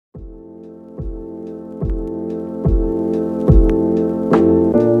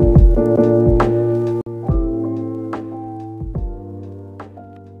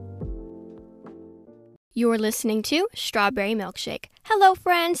You're listening to Strawberry Milkshake. Hello,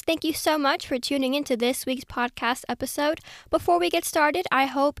 friends. Thank you so much for tuning into this week's podcast episode. Before we get started, I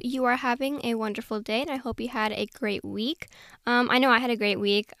hope you are having a wonderful day, and I hope you had a great week. I know I had a great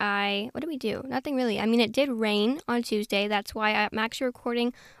week. What did we do? Nothing really. I mean, it did rain on Tuesday. That's why I'm actually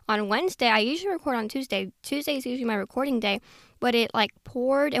recording on Wednesday. I usually record on Tuesday. Tuesday is usually my recording day. But it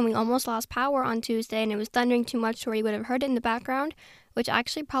poured and we almost lost power on Tuesday, and it was thundering too much where you would have heard it in the background, which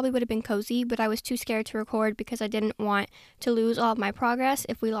actually probably would have been cozy, but I was too scared to record because I didn't want to lose all of my progress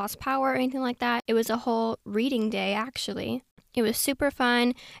if we lost power or anything like that. It was a whole reading day, actually. It was super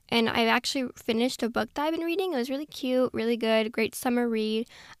fun, and I actually finished a book that I've been reading. It was really cute, really good, great summer read.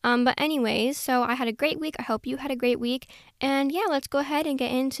 But anyways, so I had a great week. I hope you had a great week. And yeah, let's go ahead and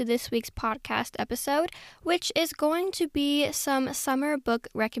get into this week's podcast episode, which is going to be some summer book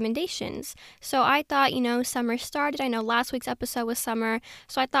recommendations. So I thought, summer started. I know last week's episode was summer,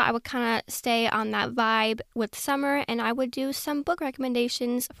 so I thought I would kind of stay on that vibe with summer, and I would do some book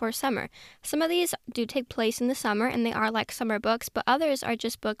recommendations for summer. Some of these do take place in the summer, and they are like summer books, but others are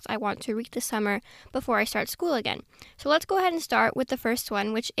just books I want to read this summer before I start school again. So let's go ahead and start with the first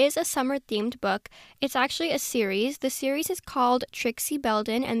one, which is a summer-themed book. It's actually a series. The series is called Trixie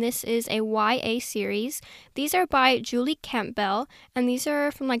Belden, and this is a YA series. These are by Julie Campbell, and these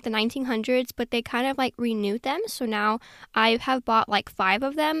are from the 1900s, but they kind of renewed them. So now I have bought 5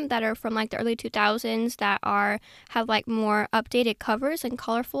 of them that are from the early 2000s that have more updated covers and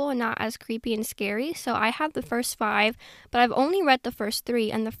colorful and not as creepy and scary. So I have the first 5, but I've only read the first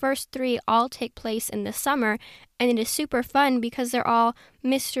 3, and the first 3 all take place in the summer. And it is super fun because they're all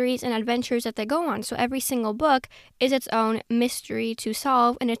mysteries and adventures that they go on. So every single book is its own mystery to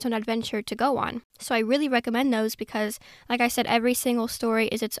solve and its own adventure to go on. So I really recommend those because, like I said, every single story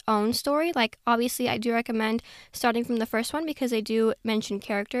is its own story. Obviously, I do recommend starting from the first one because they do mention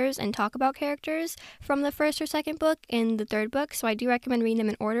characters and talk about characters from the first or second book in the third book. So I do recommend reading them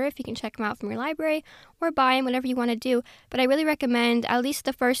in order if you can check them out from your library or buy them, whatever you want to do. But I really recommend at least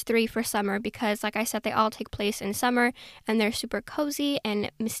the first 3 for summer because, like I said, they all take place in summer, and they're super cozy and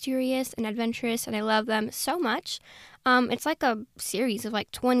mysterious and adventurous, and I love them so much. It's like a series of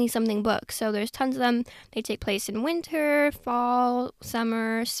 20-something books, so there's tons of them. They take place in winter, fall,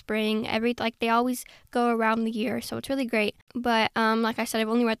 summer, spring, they always go around the year, so it's really great. But like I said, I've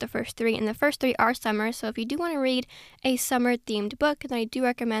only read the first 3, and the first 3 are summer, so if you do want to read a summer-themed book, then I do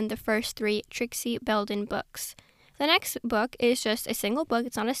recommend the first 3 Trixie Belden books. The next book is just a single book.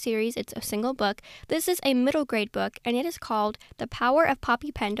 It's not a series, it's a single book. This is a middle grade book, and it is called The Power of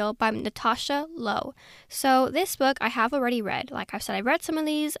Poppy Pendle by Natasha Lowe. So this book I have already read. Like I've said, I've read some of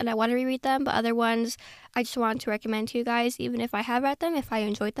these, and I want to reread them, but other ones I just want to recommend to you guys, even if I have read them, if I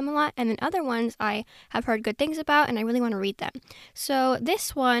enjoyed them a lot. And then other ones I have heard good things about, and I really want to read them. So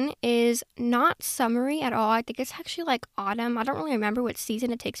this one is not summery at all. I think it's actually autumn. I don't really remember what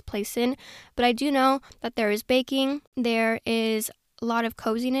season it takes place in, but I do know that there is baking. There is a lot of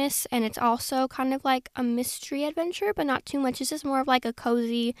coziness, and it's also kind of like a mystery adventure, but not too much. It's just more of a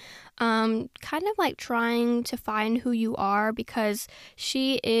cozy, kind of trying to find who you are, because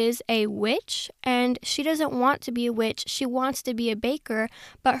she is a witch, and she doesn't want to be a witch. She wants to be a baker,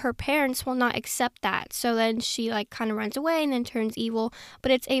 but her parents will not accept that. So then she kind of runs away and then turns evil. But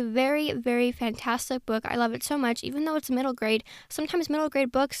it's a very, very fantastic book. I love it so much, even though it's middle grade. Sometimes middle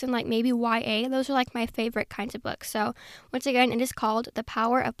grade books and maybe YA, those are my favorite kinds of books. So once again, it is called The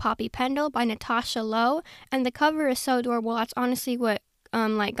Power of Poppy Pendle by Natasha Lowe, and the cover is so adorable. That's honestly what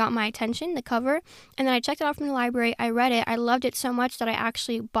got my attention, the cover. And then I checked it out from the library, I read it, I loved it so much that I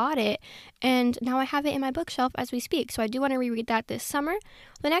actually bought it, and now I have it in my bookshelf as we speak. So I do want to reread that this summer.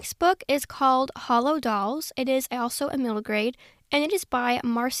 The next book is called Hollow Dolls. It is also a middle grade, and it is by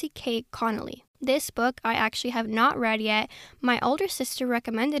Marcy K. Connolly. This book I actually have not read yet. My older sister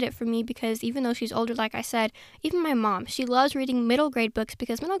recommended it for me because even though she's older, like I said, even my mom, she loves reading middle grade books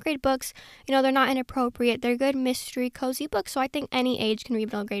because middle grade books, they're not inappropriate. They're good mystery, cozy books. So I think any age can read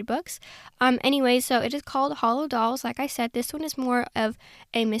middle grade books. Anyway, so it is called Hollow Dolls. Like I said, this one is more of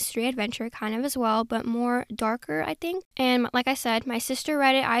a mystery adventure kind of as well, but more darker, I think. And like I said, my sister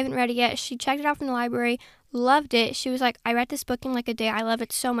read it. I haven't read it yet. She checked it out from the library. Loved it. She was like, I read this book in a day. I love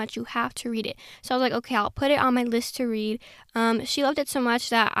it so much. You have to read it. So I was like, okay, I'll put it on my list to read. She loved it so much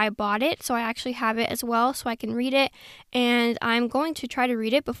that I bought it. So I actually have it as well so I can read it. And I'm going to try to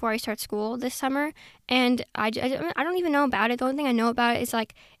read it before I start school this summer. And I don't even know about it. The only thing I know about it is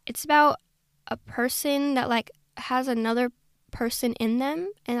it's about a person that has another person in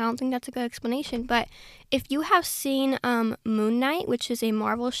them, and I don't think that's a good explanation. But if you have seen Moon Knight, which is a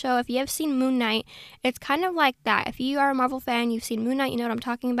Marvel show, if you have seen Moon Knight, it's kind of like that. If you are a Marvel fan, you've seen Moon Knight, you know what I'm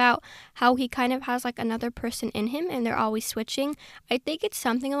talking about, how he kind of has like another person in him and they're always switching. I think it's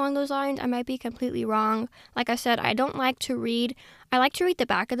something along those lines. I might be completely wrong. Like I said, I like to read the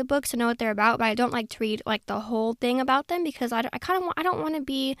back of the books to know what they're about, but I don't like to read like the whole thing about them because I don't want to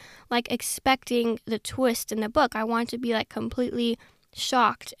be like expecting the twist in the book. I want to be like completely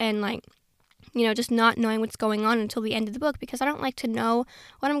shocked and like, you know, just not knowing what's going on until the end of the book because I don't like to know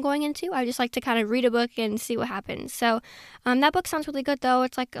what I'm going into. I just like to kind of read a book and see what happens. So that book sounds really good, though.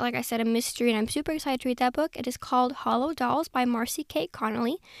 It's like I said, a mystery, and I'm super excited to read that book. It is called Hollow Dolls by Marcy K.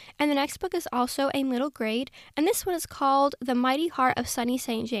 Connolly, and the next book is also a middle grade, and this one is called The Mighty Heart of Sunny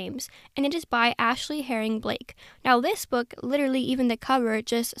St. James, and it is by Ashley Herring Blake. Now, this book, literally even the cover,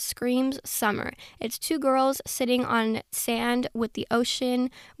 just screams summer. It's two girls sitting on sand with the ocean,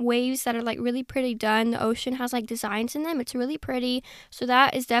 waves that are like really pretty done. The ocean has like designs in them. It's really pretty. So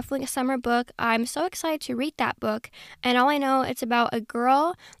that is definitely a summer book. I'm so excited to read that book. And all I know, it's about a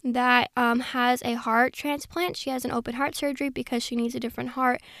girl that has a heart transplant. She has an open heart surgery because she needs a different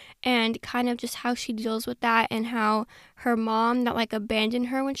heart, and kind of just how she deals with that, and how her mom that like abandoned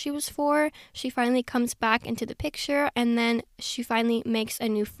her when she was 4, she finally comes back into the picture, and then she finally makes a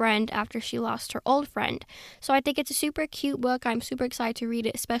new friend after she lost her old friend. So I think it's a super cute book. I'm super excited to read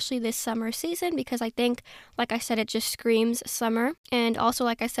it, especially this summer season, because I think, like I said, it just screams summer. And also,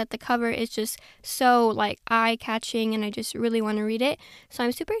 like I said, the cover is just so like eye-catching, and I just really want to read it. So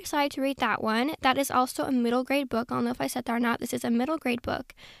I'm super excited to read that one. That is also a middle grade book. I don't know if I said that or not. This is a middle grade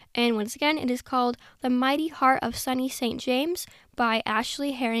book. And once again, it is called The Mighty Heart of Sunny St. James by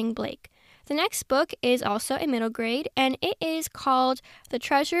Ashley Herring Blake. The next book is also a middle grade, and it is called The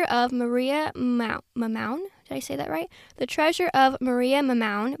Treasure of Maria Mamoun. Did I say that right? The Treasure of Maria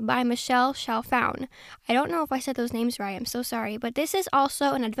Mamoun by Michelle Chalfant. I don't know if I said those names right. I'm so sorry. But this is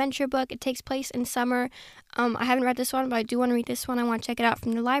also an adventure book. It takes place in summer. I haven't read this one, but I do want to read this one. I want to check it out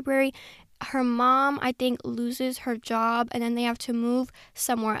from the library. Her mom, I think, loses her job, and then they have to move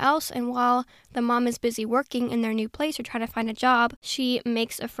somewhere else. And while the mom is busy working in their new place or trying to find a job, she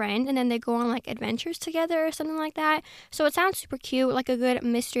makes a friend, and then they go on like adventures together or something like that. So it sounds super cute, like a good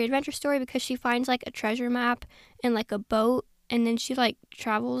mystery adventure story, because she finds like a treasure map and like a boat, and then she like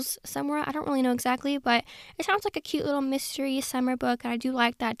travels somewhere. I don't really know exactly, but it sounds like a cute little mystery summer book, and I do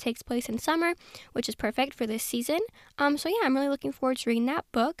like that it takes place in summer, which is perfect for this season. So yeah, I'm really looking forward to reading that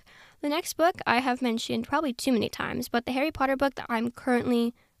book. The next book I have mentioned probably too many times, but the Harry Potter book that I'm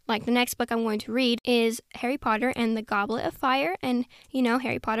currently, like the next book I'm going to read is Harry Potter and the Goblet of Fire. And, you know,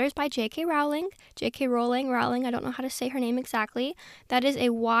 Harry Potter is by J.K. Rowling. J.K. Rowling, I don't know how to say her name exactly. That is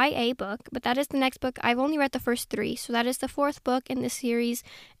a YA book, but that is the next book. I've only read the first 3, so that is the 4th book in this series,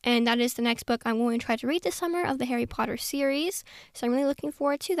 and that is the next book I'm going to try to read this summer of the Harry Potter series. So I'm really looking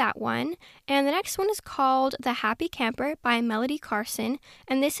forward to that one. And the next one is called The Happy Camper by Melody Carson,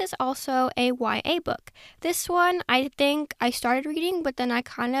 and this is also a YA book. This one I think I started reading, but then I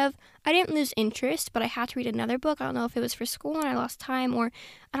didn't lose interest, but I had to read another book. I don't know if it was for school and I lost time, or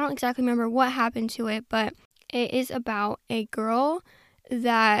I don't exactly remember what happened to it, but it is about a girl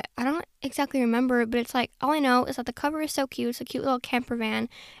that I don't exactly remember, but it's like, all I know is that the cover is so cute. It's a cute little camper van,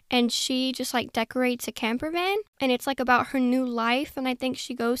 and she just like decorates a camper van, and it's like about her new life, and I think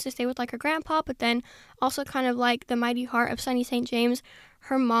she goes to stay with like her grandpa, but then also kind of like the mighty heart of Sunny St. James,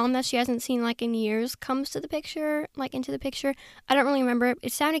 her mom that she hasn't seen like in years comes to the picture, like into the picture. I don't really remember.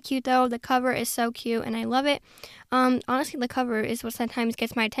 It sounded cute though. The cover is so cute and I love it. Honestly, the cover is what sometimes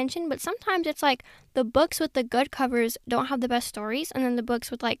gets my attention, but sometimes it's like the books with the good covers don't have the best stories, and then the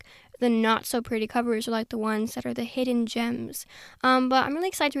books with like the not so pretty covers are like the ones that are the hidden gems. But I'm really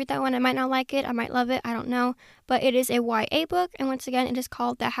excited to read that one. I might not like it. I might love it. I don't know. But it is a YA book, and once again, it is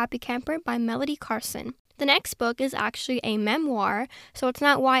called The Happy Camper by Melody Carson. The next book is actually a memoir, so it's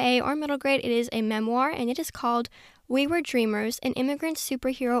not YA or middle grade, it is a memoir, and it is called We Were Dreamers, an immigrant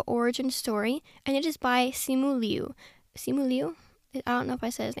superhero origin story, and it is by Simu Liu. Simu Liu? I don't know if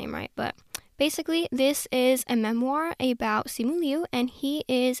I said his name right, but basically, this is a memoir about Simu Liu, and he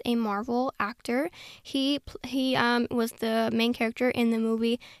is a Marvel actor. He was the main character in the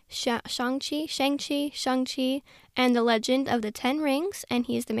movie Shang-Chi, and the Legend of the Ten Rings, and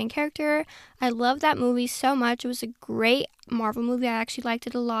he's the main character. I love that movie so much. It was a great Marvel movie. I actually liked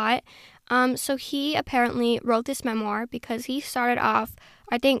it a lot. So he apparently wrote this memoir because he started off,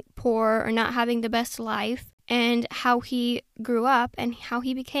 I think, poor or not having the best life, and how he grew up and how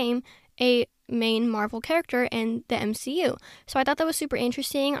he became a main Marvel character in the MCU. So I thought that was super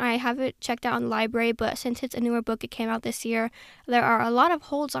interesting. I have it checked out in the library, but since it's a newer book, it came out this year, there are a lot of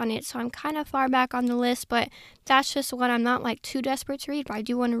holds on it, so I'm kind of far back on the list, but that's just one I'm not like too desperate to read, but I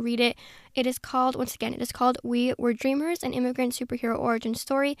do want to read it. It is called We Were Dreamers, an immigrant superhero origin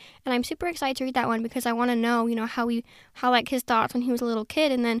story, and I'm super excited to read that one because I want to know, how like his thoughts when he was a little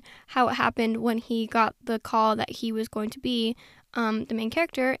kid, and then how it happened when he got the call that he was going to be the main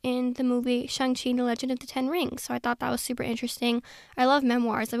character in the movie Shang-Chi and the Legend of the Ten Rings. So I thought that was super interesting. I love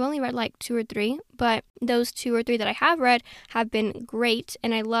memoirs. I've only read like 2 or 3, but those 2 or 3 that I have read have been great.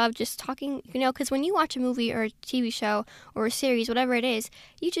 And I love just talking, because when you watch a movie or a TV show or a series, whatever it is,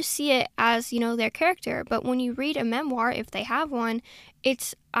 you just see it as, their character. But when you read a memoir, if they have one,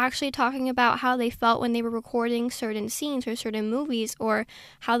 it's actually talking about how they felt when they were recording certain scenes or certain movies, or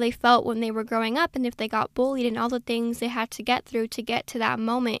how they felt when they were growing up and if they got bullied and all the things they had to get through to get to that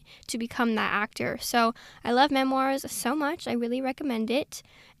moment to become that actor. So I love memoirs so much. I really recommend it.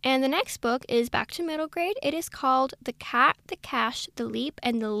 And the next book is back to middle grade. It is called The Cat, the Cash, the Leap,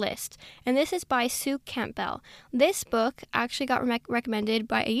 and the List. And this is by Sue Campbell. This book actually got recommended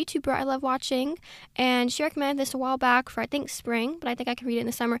by a YouTuber I love watching. And she recommended this a while back for, I think, spring. But I think I can read it in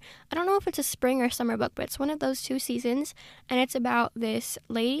the summer. I don't know if it's a spring or summer book, but it's one of those 2 seasons. And it's about this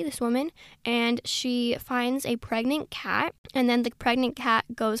lady, this woman. And she finds a pregnant cat. And then the pregnant cat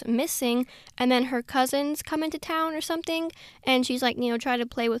goes missing. And then her cousins come into town or something. And she's like, try to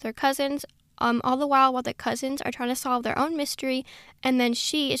play with her cousins, all the while the cousins are trying to solve their own mystery, and then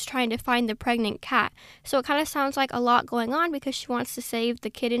she is trying to find the pregnant cat. So it kind of sounds like a lot going on because she wants to save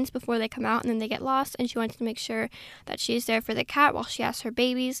the kittens before they come out and then they get lost, and she wants to make sure that she's there for the cat while she has her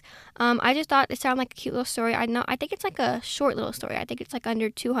babies. I just thought it sounded like a cute little story. I think it's like a short little story. I think it's like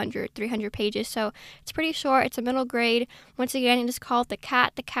under 200, 300 pages, so it's pretty short. It's a middle grade. Once again, it is called The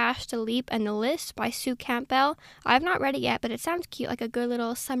Cat, the Cash, the Leap, and the List by Sue Campbell. I have not read it yet, but it sounds cute, like a good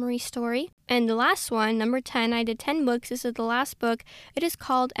little summary story. And the last one, number 10, I did 10 books. This is the last book. It is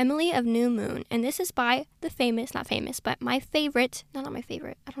called Emily of New Moon. And this is by my favorite, not my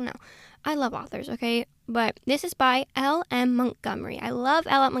favorite, I don't know. I love authors, okay? But this is by L.M. Montgomery. I love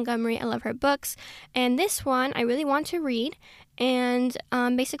L.M. Montgomery. I love her books. And this one I really want to read. And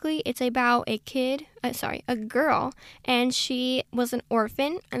basically it's about a girl. And she was an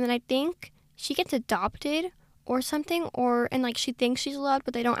orphan. And then I think she gets adopted or something, and she thinks she's loved,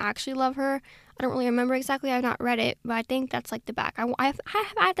 but they don't actually love her. I don't really remember exactly. I've not read it, but I think that's like the back. I have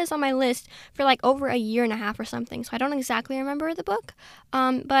had this on my list for like over a year and a half or something, so I don't exactly remember the book.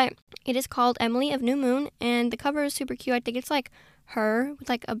 But it is called Emily of New Moon, and the cover is super cute. I think it's like her with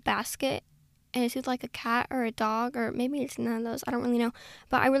like a basket, and it's with like a cat or a dog, or maybe it's none of those. I don't really know.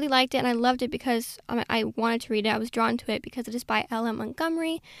 But I really liked it, and I loved it because I wanted to read it. I was drawn to it because it is by L.M.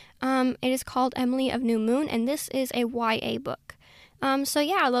 Montgomery. It is called Emily of New Moon, and this is a YA book. So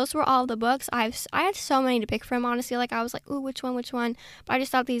yeah, those were all the books. I had so many to pick from, honestly. Like, I was like, ooh, which one? But I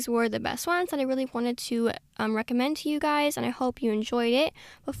just thought these were the best ones that I really wanted to recommend to you guys, and I hope you enjoyed it.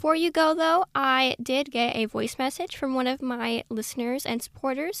 Before you go, though, I did get a voice message from one of my listeners and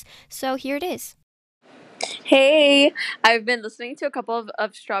supporters, so here it is. Hey, I've been listening to a couple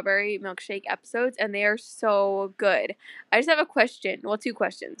of Strawberry Milkshake episodes, and they are so good. I just have a question. Well, 2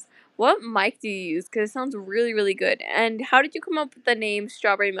 questions. What mic do you use? Because it sounds really, really good. And how did you come up with the name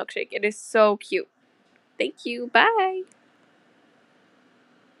Strawberry Milkshake? It is so cute. Thank you. Bye.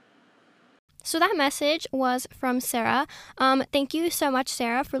 So that message was from Sarah. Thank you so much,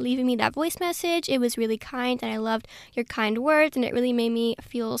 Sarah, for leaving me that voice message. It was really kind, and I loved your kind words, and it really made me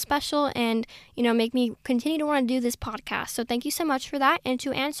feel special and, make me continue to want to do this podcast. So thank you so much for that. And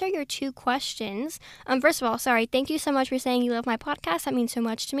to answer your 2 questions, first of all, thank you so much for saying you love my podcast. That means so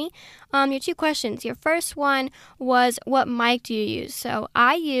much to me. Your 2 questions. Your first one was, what mic do you use? So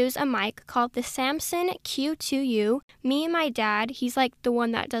I use a mic called the Samson Q2U. Me and my dad, he's like the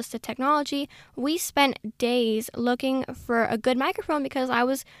one that does the technology. We spent days looking for a good microphone because I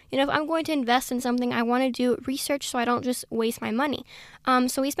was, if I'm going to invest in something, I want to do research so I don't just waste my money.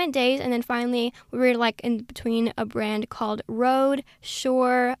 So we spent days, and then finally we were like in between a brand called Rode,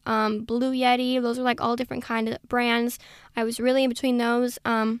 Shure, Blue Yeti. Those are like all different kind of brands. I was really in between those.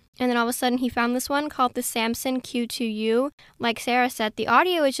 And then all of a sudden he found this one called the Samson Q2U. Like Sarah said, the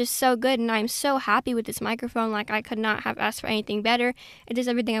audio is just so good, and I'm so happy with this microphone. Like, I could not have asked for anything better. It does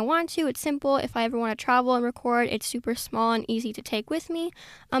everything I want to. It's simple. If I ever want to travel and record, it's super small and easy to take with me.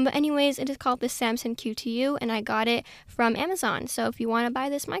 But anyways, it is called the Samson Q2U, and I got it from Amazon. So if you want to buy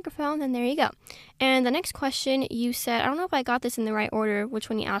this microphone, then there you go. And the next question you said, I don't know if I got this in the right order, which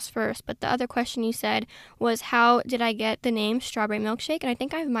one you asked first, but the other question you said was, how did I get the name Strawberry Milkshake, and I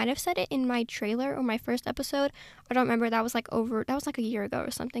think I might have said it in my trailer or my first episode. I don't remember. That was like a year ago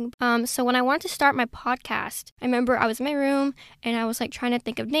or something. So when I wanted to start my podcast, I remember I was in my room and I was like trying to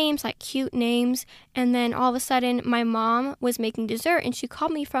think of names, like cute names, and then all of a sudden my mom was making dessert and she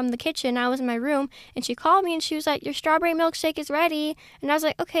called me from the kitchen. I was in my room and she called me and she was like, "Your strawberry milkshake is ready." And I was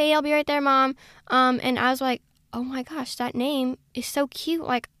like, "Okay, I'll be right there, Mom." And I was like, oh my gosh, that name is so cute.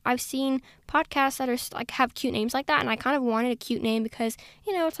 Like, I've seen podcasts that are like have cute names like that, and I kind of wanted a cute name because,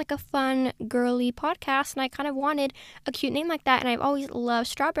 you know, it's like a fun, girly podcast, and I kind of wanted a cute name like that. And I've always loved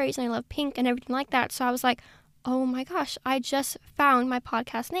strawberries and I love pink and everything like that. So I was like, oh my gosh, I just found my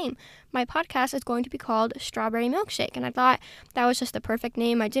podcast name. My podcast is going to be called Strawberry Milkshake. And I thought that was just the perfect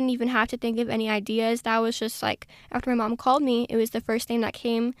name. I didn't even have to think of any ideas. That was just like, after my mom called me, it was the first name that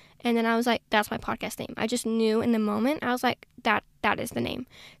came. And then I was like, that's my podcast name. I just knew in the moment. I was like, that is the name.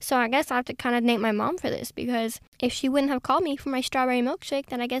 So I guess I have to kind of thank my mom for this, because if she wouldn't have called me for my strawberry milkshake,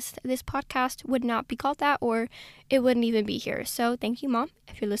 then I guess this podcast would not be called that, or it wouldn't even be here. So thank you, Mom.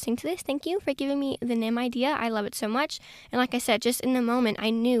 If you're listening to this, thank you for giving me the name idea. I love it so much. And like I said, just in the moment, I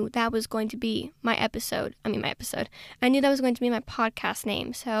knew that was going to be my episode. I knew that was going to be my podcast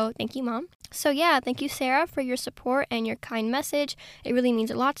name. So thank you, Mom. So yeah, thank you, Sarah, for your support and your kind message. It really means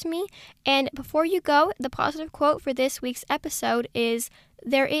a lot to me. And before you go, the positive quote for this week's episode is,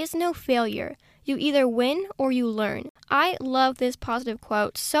 "There is no failure. You either win or you learn." I love this positive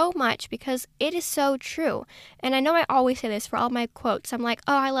quote so much because it is so true. And I know I always say this for all my quotes. I'm like,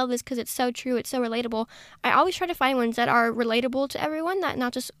 oh, I love this because it's so true. It's so relatable. I always try to find ones that are relatable to everyone, that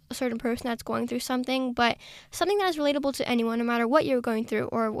not just a certain person that's going through something, but something that is relatable to anyone, no matter what you're going through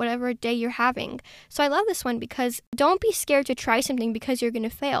or whatever day you're having. So I love this one because don't be scared to try something because you're going to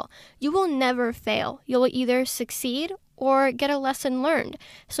fail. You will never fail. You'll either succeed or get a lesson learned.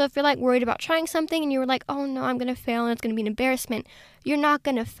 So if you're like worried about trying something and you're like, oh no, I'm going to fail and it's going to be an embarrassment, you're not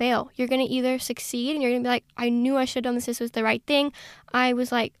going to fail. You're going to either succeed and you're going to be like, I knew I should have done this. This was the right thing. I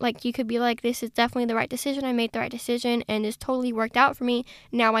was like you could be like, this is definitely the right decision. I made the right decision and it's totally worked out for me.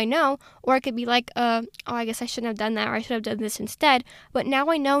 Now I know. Or it could be like, oh, I guess I shouldn't have done that, or I should have done this instead. But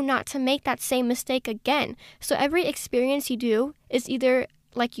now I know not to make that same mistake again. So every experience you do is either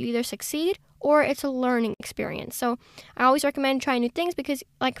like you either succeed or it's a learning experience. So I always recommend trying new things because,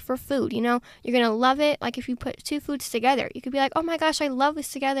 like for food, you know, you're going to love it. Like if you put two foods together, you could be like, oh my gosh, I love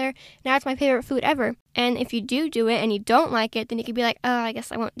this together. Now it's my favorite food ever. And if you do it and you don't like it, then you could be like, oh, I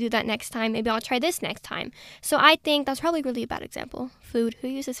guess I won't do that next time. Maybe I'll try this next time. So I think that's probably really a bad example. Food. Who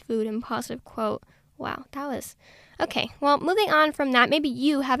uses food in positive quote? Wow, that was... Okay, well, moving on from that, maybe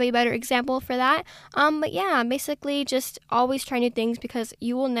you have a better example for that. But yeah, basically just always try new things because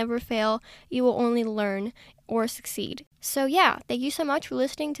you will never fail. You will only learn or succeed. So yeah, thank you so much for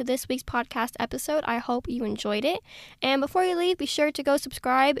listening to this week's podcast episode. I hope you enjoyed it. And before you leave, be sure to go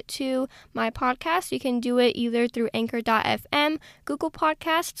subscribe to my podcast. You can do it either through Anchor.fm, Google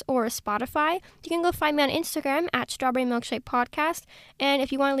Podcasts, or Spotify. You can go find me on Instagram at Strawberry Milkshake Podcast. And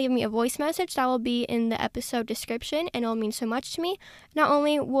if you want to leave me a voice message, that will be in the episode description, and it'll mean so much to me. Not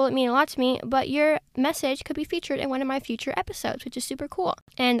only will it mean a lot to me, but your message could be featured in one of my future episodes, which is super cool.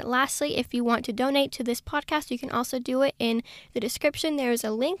 And lastly, if you want to donate to this podcast, you can also do it in the description. There is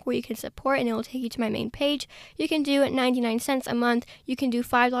a link where you can support and it will take you to my main page. You can do 99 cents a month, you can do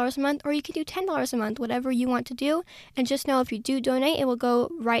 $5 a month, or you can do $10 a month, whatever you want to do. And just know if you do donate, it will go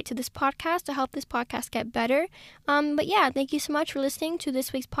right to this podcast to help this podcast get better. But yeah, thank you so much for listening to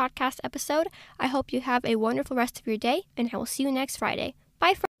this week's podcast episode. I hope you have a wonderful rest of your day, and I will see you next Friday.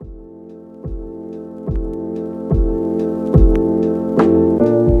 Bye, friends.